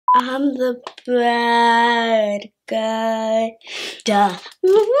I'm the bad guy. Duh.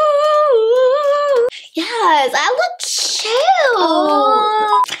 Yes, I look cute.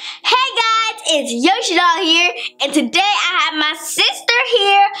 Oh. Hey guys, it's Yoshidoll here, and today I have my sister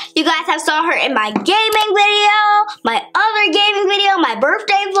here. You guys have saw her in my gaming video, my other gaming video, my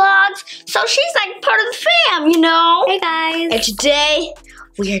birthday vlogs. So she's like part of the fam, you know? Hey guys. And today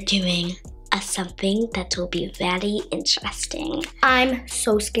we are doing something that will be very interesting. I'm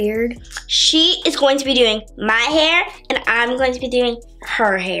so scared. She is going to be doing my hair, and I'm going to be doing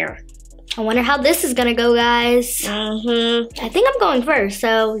her hair. I wonder how this is gonna go, guys. I think I'm going first,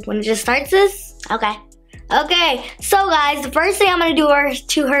 so you wanna just start this? Okay. Okay, so guys, the first thing I'm gonna do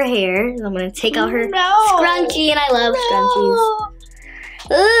to her hair is I'm gonna take out her scrunchie, and I love scrunchies.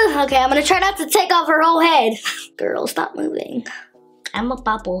 Okay, I'm gonna try not to take off her whole head. Girl, stop moving. I'm a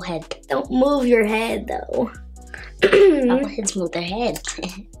bobblehead. Don't move your head, though. Bobbleheads move their heads.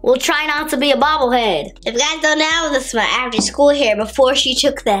 We'll try not to be a bobblehead. If you guys don't know, this is my after school hair before she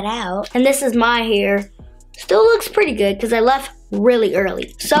took that out. And this is my hair. Still looks pretty good because I left really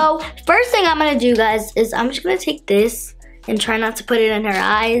early. So, first thing I'm gonna do, guys, is I'm just gonna take this and try not to put it in her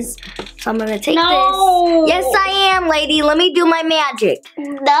eyes. So I'm gonna take this. Yes, I am, lady. Let me do my magic.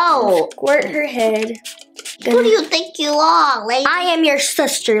 No. Squirt her head. Who do you think you are, lady? I am your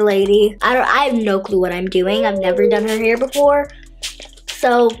sister, lady. I have no clue what I'm doing. I've never done her hair before.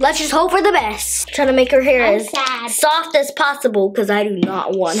 So let's just hope for the best. Trying to make her hair as soft as possible because I do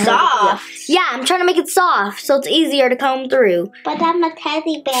not want her soft. Yeah, I'm trying to make it soft so it's easier to comb through. But I'm a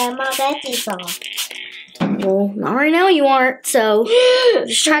teddy bear. My bed's soft. Well, not right now you aren't. So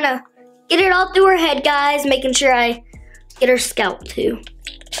just trying to get it all through her head, guys. Making sure I get her scalp too.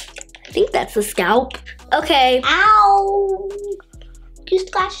 I think that's the scalp. Okay. Ow! You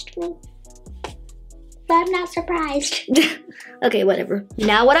scratched me. But I'm not surprised. Okay, whatever.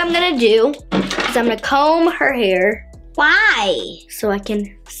 Now what I'm gonna do is I'm gonna comb her hair. Why? So I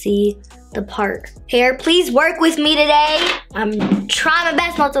can see the part. Hair, please work with me today. I'm trying my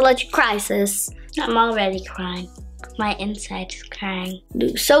best not to let you cry, sis. I'm already crying. My inside's crying.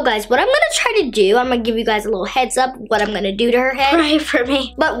 So guys, what I'm gonna try to do, I'm gonna give you guys a little heads up what I'm gonna do to her head. Pray for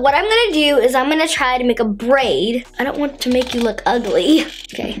me. But what I'm gonna do is I'm gonna try to make a braid. I don't want to make you look ugly.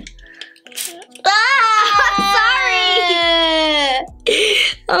 Okay. Ah, I'm sorry.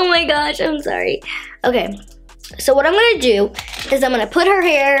 Oh my gosh, I'm sorry. Okay. So what I'm gonna do is I'm gonna put her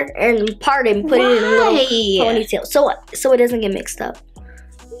hair and part it and put it in a little ponytail. So it doesn't get mixed up.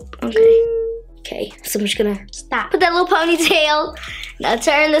 Okay. Okay, so I'm just gonna put that little ponytail. Now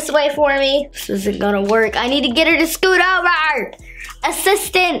turn this way for me. This isn't gonna work. I need to get her to scoot over.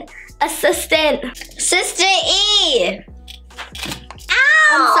 Assistant. Assistant E.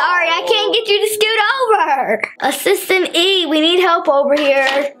 Ow! I'm sorry, I can't get you to scoot over. Assistant E, we need help over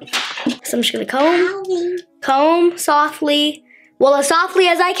here. So I'm just gonna comb softly. Well, as softly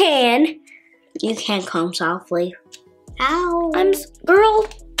as I can. You can't comb softly. Ow. Girl.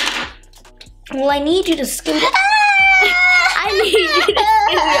 Well, I need you to scoot. I need you to scoot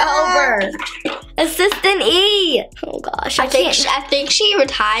over. Assistant E. Oh gosh, I think she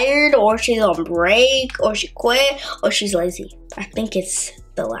retired, or she's on break, or she quit, or she's lazy. I think it's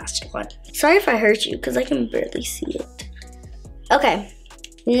the last one. Sorry if I hurt you, because I can barely see it. Okay.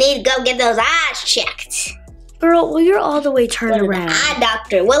 You need to go get those eyes checked. Girl, well, you're all the way turned around. Eye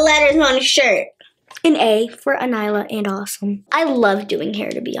doctor. What letter's on your shirt? An A for Anila and awesome. I love doing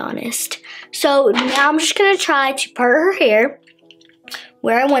hair, to be honest. So now I'm just gonna try to part her hair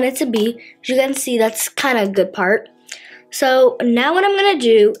where I want it to be. As you can see, that's kind of a good part. So now what I'm gonna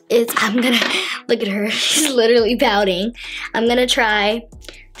do is look at her, she's literally pouting. I'm gonna try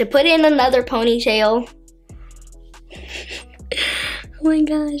to put in another ponytail. Oh my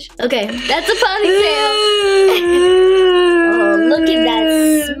gosh. Okay, that's a ponytail. Oh, look at that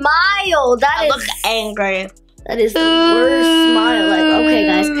smile. I look angry. That is the worst smile ever. Okay,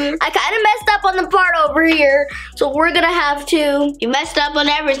 guys. I kind of messed up on the part over here, so we're gonna have to. You messed up on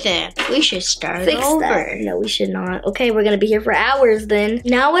everything. We should start fix over. That. No, we should not. Okay, we're gonna be here for hours then.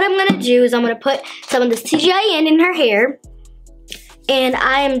 Now what I'm gonna do is I'm gonna put some of this TGIN in her hair, and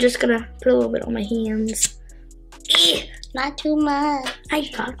I am just gonna put a little bit on my hands. Not too much. I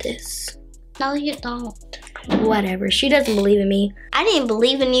got this. No, you don't. Whatever. She doesn't believe in me. I didn't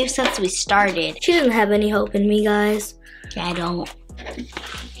believe in you since we started. She doesn't have any hope in me, guys. Yeah, I don't.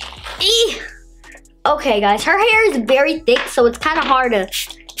 Okay, guys. Her hair is very thick, so it's kind of hard to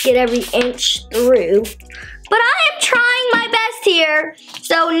get every inch through. But I am trying my best here,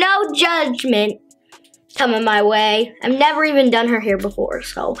 so no judgment. coming my way. I've never even done her hair before,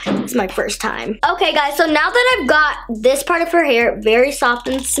 so it's my first time. Okay guys, so now that I've got this part of her hair very soft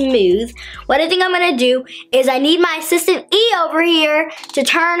and smooth, what I think I'm gonna do is I need my assistant E over here to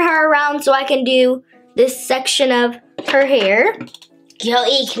turn her around so I can do this section of her hair. Yo,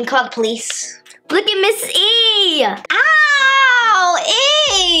 E, can you call the police? Look at Miss E. Ow,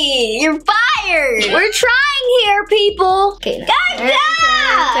 E, you're fired. We're trying here, people. Okay,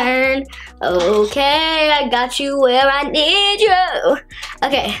 turn. Okay, I got you where I need you.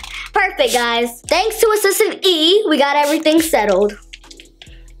 Okay, perfect, guys. Thanks to Assistant E, we got everything settled.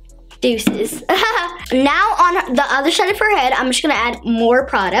 Deuces. Now on the other side of her head, I'm just gonna add more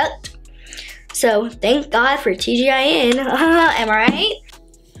product. So thank God for TGIN. Am I right?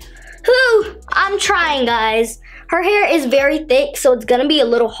 Whew, I'm trying, guys. Her hair is very thick, so it's gonna be a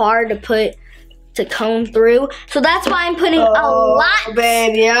little hard to comb through. So that's why I'm putting a lot.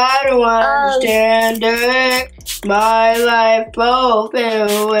 Baby, I don't understand it. My life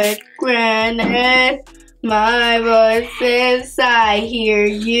open with granite. My voice says I hear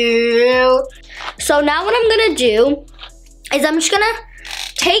you. So now what I'm gonna do is I'm just gonna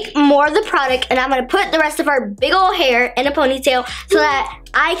take more of the product and I'm gonna put the rest of her big old hair in a ponytail so that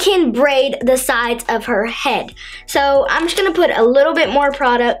I can braid the sides of her head. So I'm just gonna put a little bit more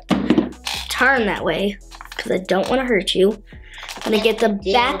product. Turn that way because I don't want to hurt you. I'm gonna get the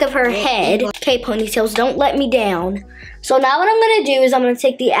back of her head. Okay, ponytails, don't let me down. So now what I'm gonna do is I'm gonna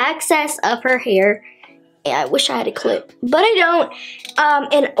take the excess of her hair. Yeah, I wish I had a clip, but I don't.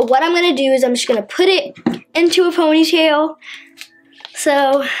 And what I'm gonna do is I'm just gonna put it into a ponytail.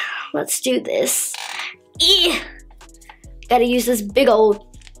 So let's do this. Gotta use this big old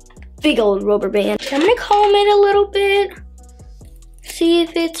rubber band. I'm gonna comb it a little bit. See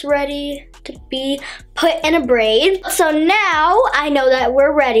if it's ready to be put in a braid. So now I know that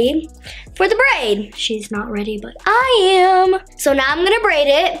we're ready for the braid. She's not ready, but I am. So now I'm gonna braid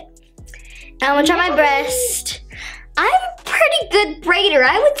it. And I'm gonna try my best. I'm a pretty good braider.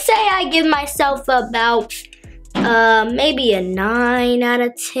 I would say I give myself about maybe a 9 out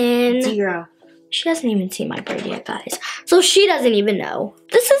of 10. 0. She hasn't even seen my braid yet, guys. So she doesn't even know.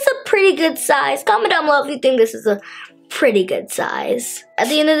 This is a pretty good size. Comment down below if you think this is a pretty good size. At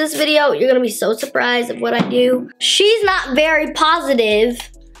the end of this video, you're gonna be so surprised at what I do. She's not very positive.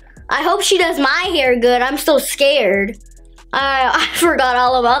 I hope she does my hair good. I'm so scared. I forgot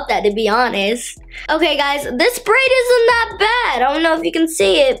all about that, to be honest. Okay, guys, this braid isn't that bad. I don't know if you can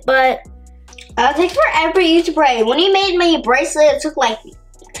see it, but it takes forever for you to braid. When you made my bracelet, it took like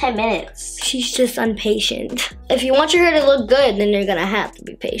 10 minutes. She's just impatient. If you want your hair to look good, then you're gonna have to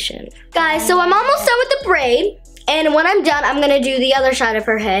be patient. Guys, so I'm almost done with the braid. And when I'm done, I'm gonna do the other side of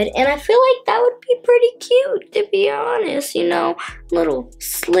her head. And I feel like that would be pretty cute, to be honest. You know, little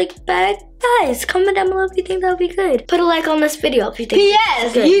slick back. Guys, comment down below if you think that would be good. Put a like on this video if you think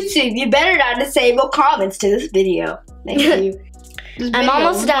it's good. YouTube, you better not disable comments to this video. Thank you. I'm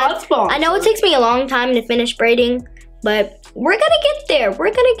almost done. I know it takes me a long time to finish braiding, but we're gonna get there.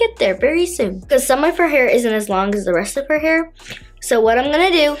 We're gonna get there very soon. Because some of her hair isn't as long as the rest of her hair. So what I'm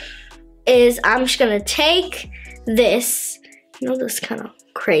gonna do is I'm just gonna take this. I know this is kind of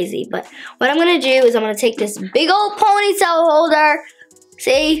crazy, but what I'm gonna do is I'm gonna take this big old ponytail holder,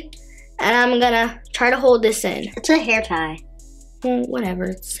 see? And I'm gonna try to hold this in. It's a hair tie. Well, whatever,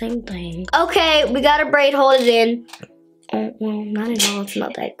 it's the same thing. Okay, we got a braid, hold it in. Oh, well, not at all, it's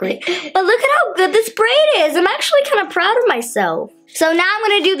not that great. But look at how good this braid is. I'm actually kind of proud of myself. So now I'm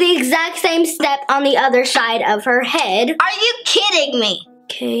gonna do the exact same step on the other side of her head. Are you kidding me?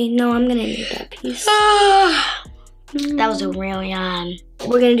 Okay, no, I'm gonna need that piece. That was a real yawn.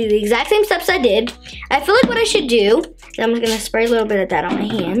 We're gonna do the exact same steps I did. I feel like what I should do is I'm just gonna spray a little bit of that on my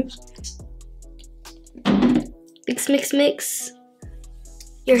hand. Mix, mix, mix.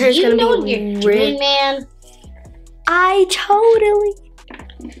 Your hair's gonna be red, man. I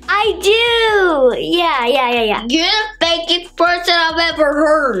do. Yeah. You're the fakest person I've ever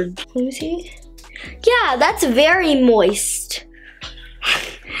heard. Let me see. Yeah, that's very moist.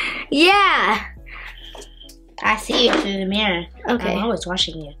 Yeah. I see you through the mirror. Okay. I'm always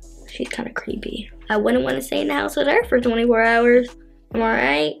watching you. She's kind of creepy. I wouldn't want to stay in the house with her for 24 hours. Am I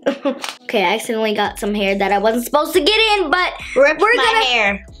right? Okay, I accidentally got some hair that I wasn't supposed to get in, but we're gonna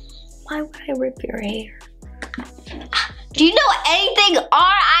hair. Why would I rip your hair? Do you know anything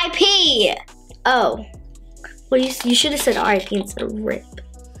R.I.P.? Oh. Well, you should have said R.I.P. instead of rip.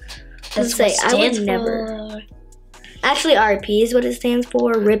 That's what it stands for. Never. Actually, R.I.P. is what it stands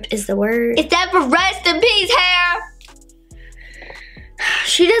for. RIP is the word. It stands for rest in peace, hair.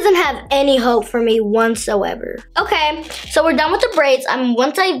 She doesn't have any hope for me whatsoever. Okay, so we're done with the braids.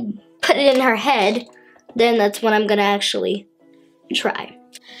 Once I put it in her head, then that's when I'm gonna actually try.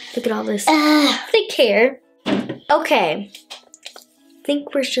 Look at all this thick hair. Okay. I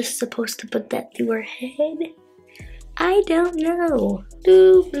think we're just supposed to put that through her head. I don't know.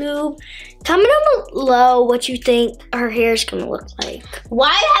 Bloop, bloop. Comment down below what you think her hair's gonna look like.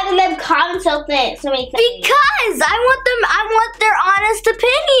 Why haven't them comment so many things? Because I want their honest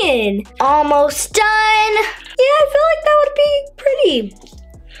opinion. Almost done. Yeah, I feel like that would be pretty.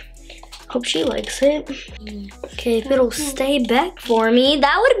 Hope she likes it. Okay, if it'll stay back for me,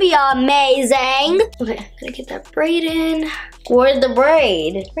 that would be amazing. Okay, I'm gonna get that braid in. Where's the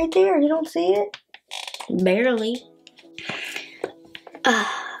braid? Right there, you don't see it? Barely.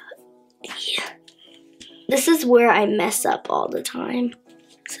 Yeah. This is where I mess up all the time.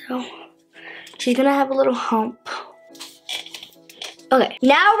 So, she's gonna have a little hump. Okay,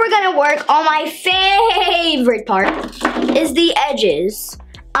 now we're gonna work on my favorite part, is the edges.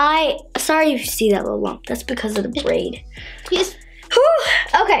 Sorry if you see that little lump, that's because of the braid. Yes. Whew.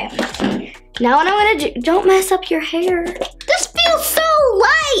 Okay, now what I'm gonna do, don't mess up your hair. This feels so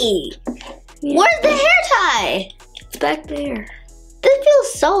light. Yeah. Where's the hair tie? It's back there. This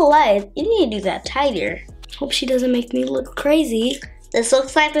feels so light. You need to do that tighter. Hope she doesn't make me look crazy. This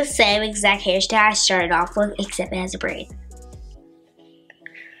looks like the same exact hairstyle I started off with, except it has a braid.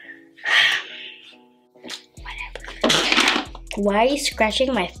 Whatever. Why are you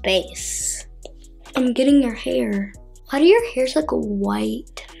scratching my face? I'm getting your hair. Why do your hairs look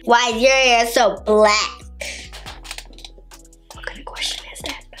white? Why is your hair so black? What kind of question is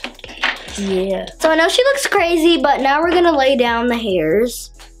that? Yeah. So I know she looks crazy, but now we're gonna lay down the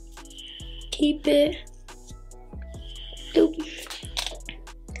hairs. Keep it. Doop.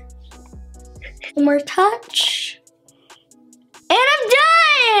 One more touch. And I'm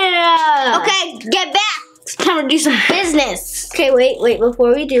done! Okay, get back. It's time to do some business. Okay, wait.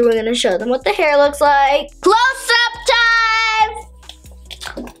 Before we do, we're gonna show them what the hair looks like. Close-up time!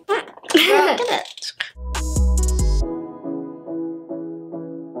 Look at that.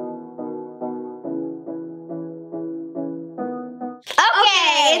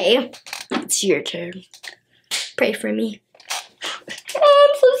 Okay. It's your turn. Pray for me. Oh,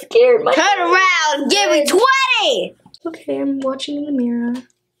 I'm so scared. Turn around. Give me 20. Okay, I'm watching in the mirror.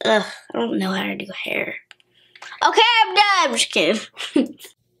 Ugh, I don't know how to do hair. Okay, I'm done. I'm just kidding. I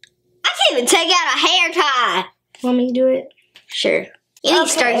can't even take out a hair tie. Want me to do it? Sure. You need to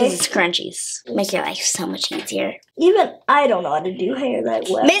start using scrunchies. Make your life so much easier. Even I don't know how to do hair that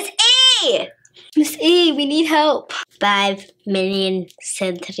well. Miss E! Miss E, we need help. 5 million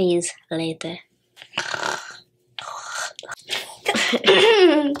centuries later.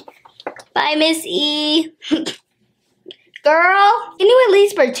 Bye, Miss E. Girl, can you at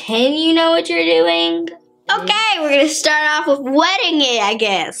least pretend you know what you're doing? Okay, we're gonna start off with wetting it, I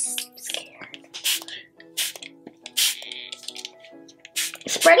guess. I'm scared.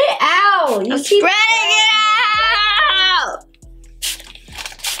 Spread it out. I'm spreading it out.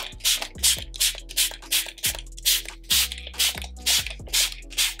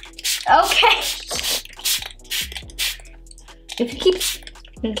 Okay. If you keep...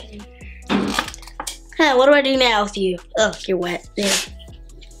 Okay. Huh, what do I do now with you? Ugh, you're wet. Yeah.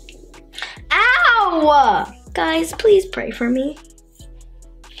 Ow! Guys, please pray for me.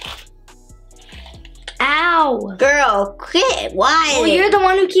 Ow! Girl, quit. Why? Well, you're the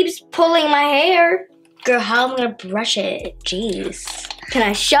one who keeps pulling my hair. Girl, how am I gonna brush it? Jeez. Can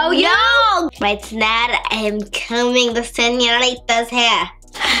I show you? No! It's not. I am combing the señorita's hair.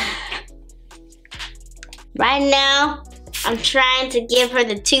 Right now, I'm trying to give her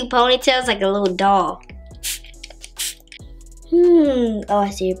the 2 ponytails like a little doll. Oh, I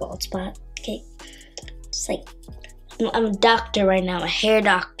see your bald spot. Okay. It's like, I'm a doctor right now. I'm a hair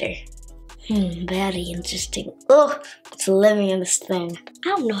doctor. Very interesting. Oh, it's living in this thing. I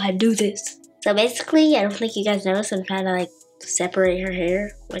don't know how to do this. So basically, I don't think you guys noticed I'm trying to like separate her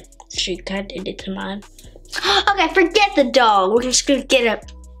hair. Like she kind of did it to mine. Okay, forget the doll. We're just gonna get a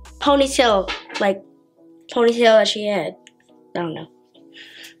ponytail, like ponytail that she had. I don't know.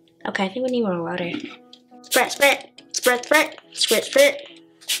 Okay, I think we need more water. Spread, spread, spread, spread, spread, spread.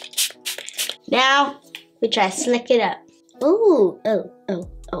 Now, we try to slick it up. Ooh, oh.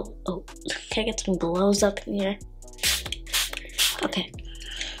 Can I get some glows up in here? Okay.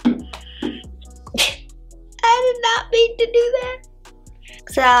 I did not mean to do that.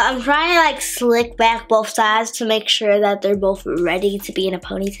 So I'm trying to like slick back both sides to make sure that they're both ready to be in a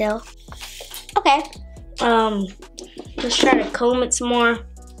ponytail. Okay. Let's try to comb it some more.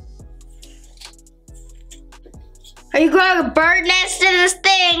 Are you growing a bird nest in this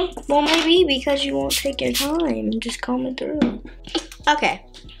thing? Well, maybe because you won't take your time and just comb it through. Okay.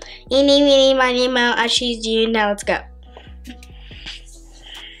 Eeny, meeny, miny, moe, I choose you. Now let's go.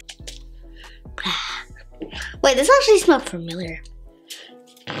 Wait, this actually smells familiar.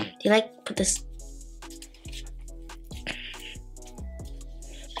 Do you like put this?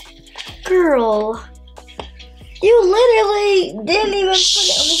 Girl, you literally didn't even put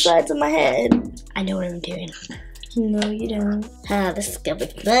it on the sides of my head. I know what I'm doing. No, you don't. This is gonna be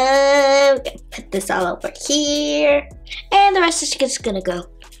fun. We're gonna put this all over here. And the rest is just gonna go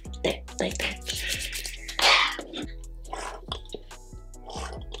there, like that.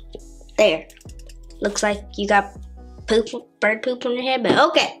 There. Looks like you got poop, bird poop on your head, but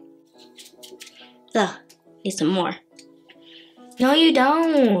okay. Ugh, need some more. No, you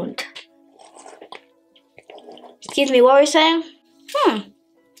don't. Excuse me, what were you saying? Oh,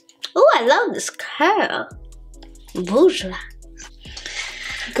 I love this curl. Bourgeois.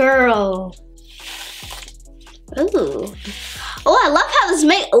 Girl. Ooh. Oh, I love how this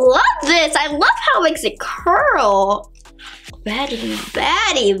makes, love this. I love how it makes it curl. Very,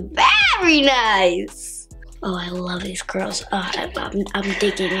 very nice. Oh, I love these curls. Oh, I'm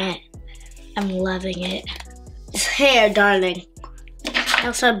digging it. I'm loving it. This hair, darling. I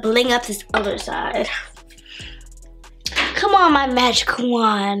also bling up this other side. Come on, my magic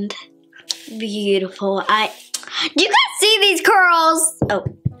wand. Beautiful. Do you guys see these curls? Oh,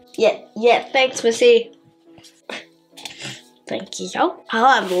 yeah, thanks, Missy. Thank you. Oh,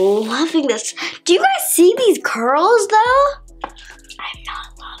 I'm loving this. Do you guys see these curls, though? I'm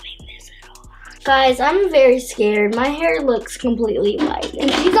not loving this at all. Guys, I'm very scared. My hair looks completely white.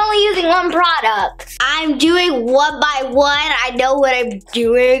 And she's only using one product. I'm doing one by one. I know what I'm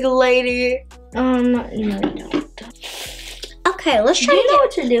doing, lady. No, you don't. Okay, let's try Do you to know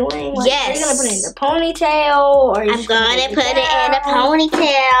what you're doing? Like, yes. Are you gonna put it in the ponytail? Or I'm gonna put it in a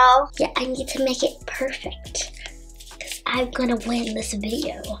ponytail. Yeah, I need to make it perfect. Because I'm gonna win this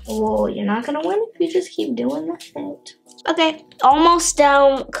video. Well, you're not gonna win if you just keep doing that. Okay, almost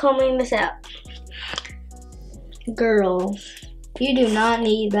done combing this out. Girl, you do not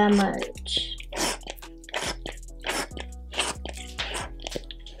need that much.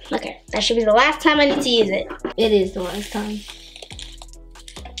 Okay, that should be the last time I need to use it. It is the last time.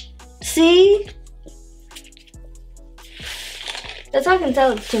 See? That's how I can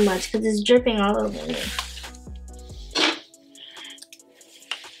tell it's too much because it's dripping all over me.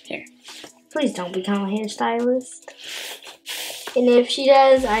 Here. Please don't become a hairstylist. And if she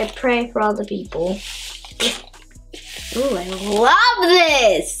does, I pray for all the people. Ooh, I love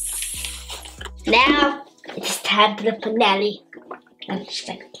this! Now, it's time for the finale. I'm just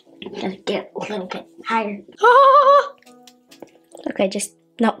like, gonna get a little bit higher. Okay, just,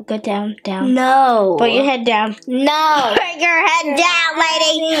 no, go down. No. Put your head down. No. Put your head down,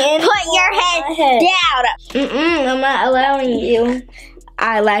 lady. Put your head down. I'm not allowing you.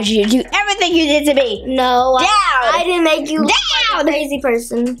 I allowed you to do everything you did to me. No. Down. I didn't make you look down. like a crazy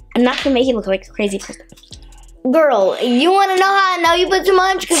person. I'm not gonna make you look like a crazy person. Girl, you want to know how I know you put too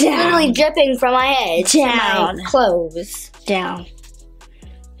much? Because it's literally dripping from my head to my clothes. Down.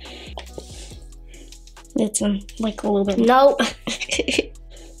 It's like a little bit. Nope. Put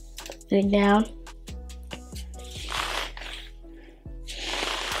it down.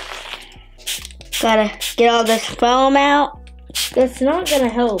 Gotta get all this foam out. That's not gonna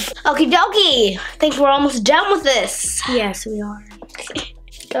help. Okie dokie. I think we're almost done with this. Yes, we are.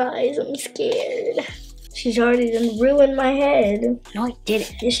 Guys, I'm scared. She's already done ruined my head. No, I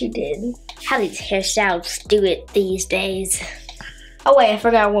didn't. Yes, you did. How these hairstyles do it these days. Oh wait, I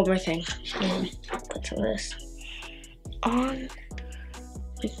forgot one more thing. Put some of this on,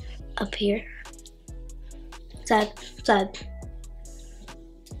 like, up here. Side.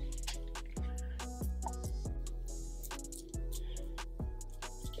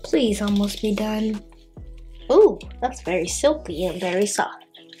 Please almost be done. Ooh, that's very silky and very soft.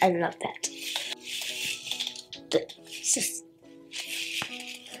 I love that.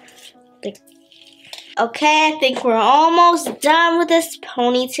 Okay, I think we're almost done with this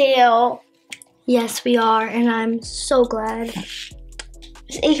ponytail. Yes, we are, and I'm so glad.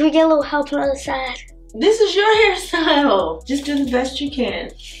 Can we get a little help on the other side? This is your hairstyle. Just do the best you can.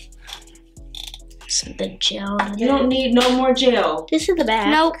 Some the gel. You don't need no more gel. This is the back.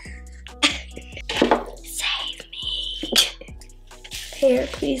 Nope. Save me. Hair,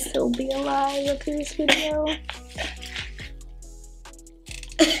 please still be alive after this video.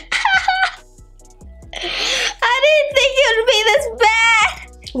 I didn't think it would be this bad.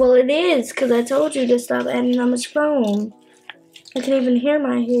 Well, it is, because I told you to stop adding that much foam. I can even hear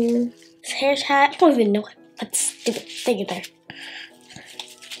my hair. This hair tie. I don't even know what stupid thing is there.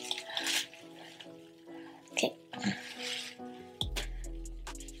 Okay.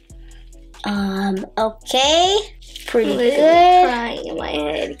 Okay. Pretty Literally good. crying in my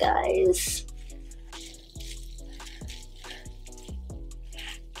head, guys.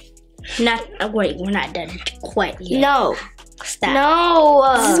 Wait, we're not done quite yet. No. Stop.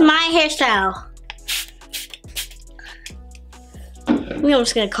 No. This is my hairstyle. We're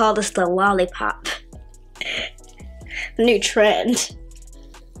just gonna call this the lollipop. New trend.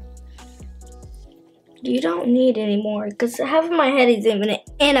 You don't need any more because half of my head is in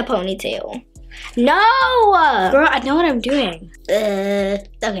a ponytail. No! Girl, I know what I'm doing. Okay,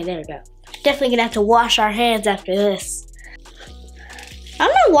 there we go. Definitely gonna have to wash our hands after this. I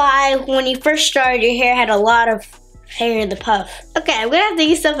don't know why when you first started your hair had a lot of hair in the puff. Okay, I'm gonna have to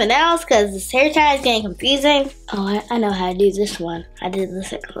use something else because this hair tie is getting confusing. Oh, I know how to do this one. I did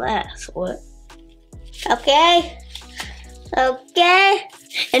this in class. What? Okay. Okay.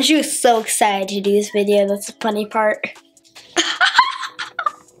 And she was so excited to do this video. That's the funny part.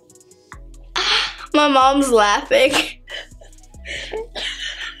 My mom's laughing.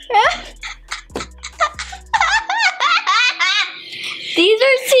 These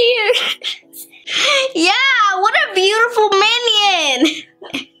are tears. Yeah, what a beautiful minion.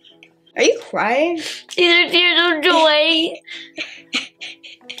 Are you crying? These are tears of joy.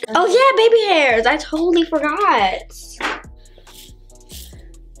 Oh yeah, baby hairs. I totally forgot.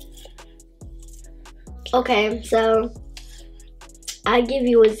 Okay, so I give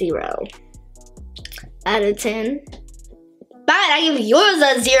you a 0 out of 10. Fine, I give yours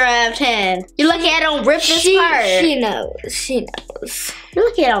a 0 out of 10. You're lucky I don't rip this part. She knows. She knows. You're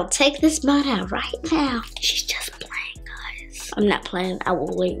lucky I don't take this bun out right now. She's just playing, guys. I'm not playing. I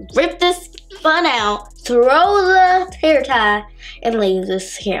will rip this bun out, throw the hair tie, and leave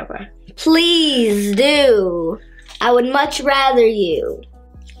this camera. Please do. I would much rather you.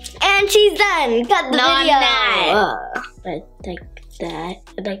 And she's done. Cut the No, video. I'm not. Like that.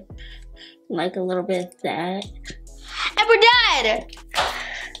 Like a little bit of that. And we're done.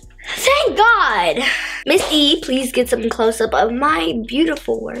 Thank God. Miss E, please get some close-up of my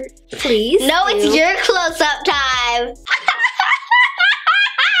beautiful work. Please. No, it's your close-up time.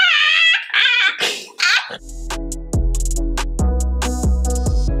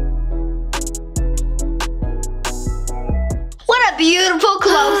 What a beautiful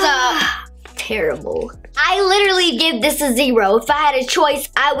close-up. Terrible. I literally give this a 0. If I had a choice,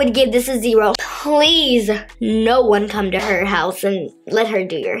 I would give this a 0. Please, no one come to her house and let her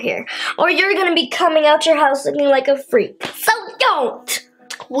do your hair. Or you're gonna be coming out your house looking like a freak. So don't.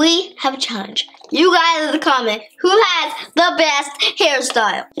 We have a challenge. You guys in the comment, who has the best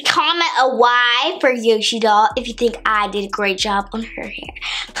hairstyle? Comment a Y for Yoshidoll if you think I did a great job on her hair.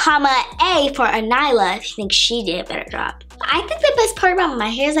 Comment A for Anila if you think she did a better job. I think the best part about my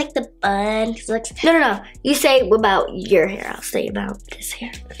hair is like the bun. Cause it looks No. You say about your hair. I'll say about this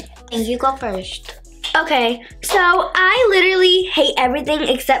hair. And you go first. Okay, so I literally hate everything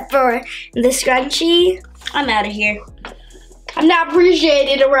except for the scrunchie. I'm out of here. I'm not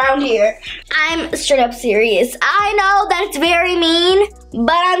appreciated around here. I'm straight up serious. I know that's very mean,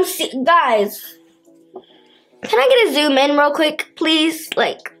 but guys, can I get a zoom in real quick, please?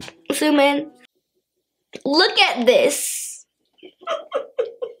 Like, zoom in. Look at this.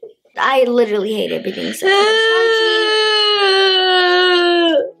 I literally hate everything. So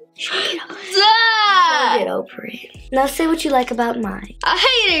get over it. Now say what you like about mine. I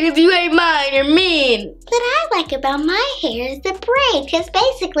hate it because you hate mine. You're mean. What I like about my hair is the braid because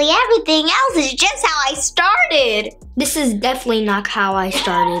basically everything else is just how I started. This is definitely not how I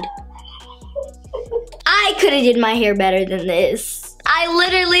started. I could have did my hair better than this. I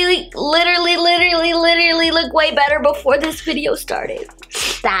literally look way better before this video started.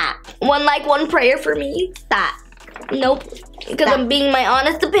 Stop. One like, one prayer for me. Stop. Nope. Because I'm being my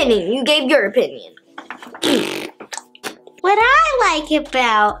honest opinion. You gave your opinion. What I like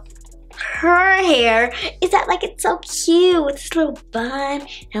about her hair is that like it's so cute with this little bun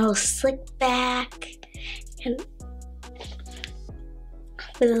and a little slick back and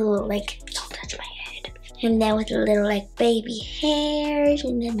with a little like, don't touch my head. And then with a little like baby hairs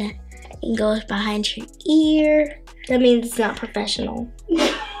and then it goes behind your ear. That means it's not professional.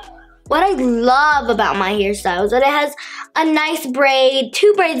 What I love about my hairstyle is that it has a nice braid,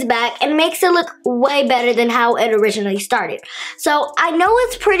 2 braids back, and makes it look way better than how it originally started. So I know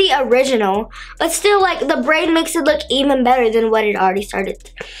it's pretty original, but still like the braid makes it look even better than what it already started.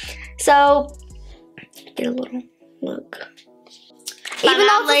 So get a little look. Even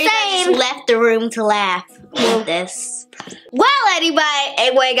though it's the same. Just left the room to laugh at this. Well,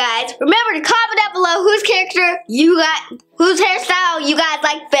 anyway, guys, remember to comment down below whose whose hairstyle you guys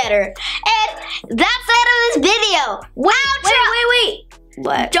like better. And that's the end of this video. Wow, Wait.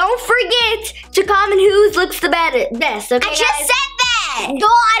 What? Don't forget to comment whose looks the best, okay, I just said that. No,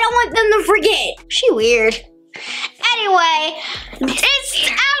 I don't want them to forget. She weird. Anyway, it's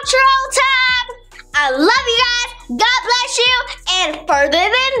outro time. I love you guys. God bless you. And further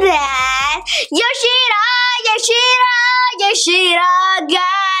than that, Yoshida,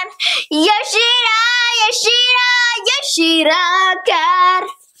 God. Yoshida, God.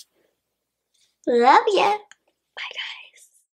 Love ya.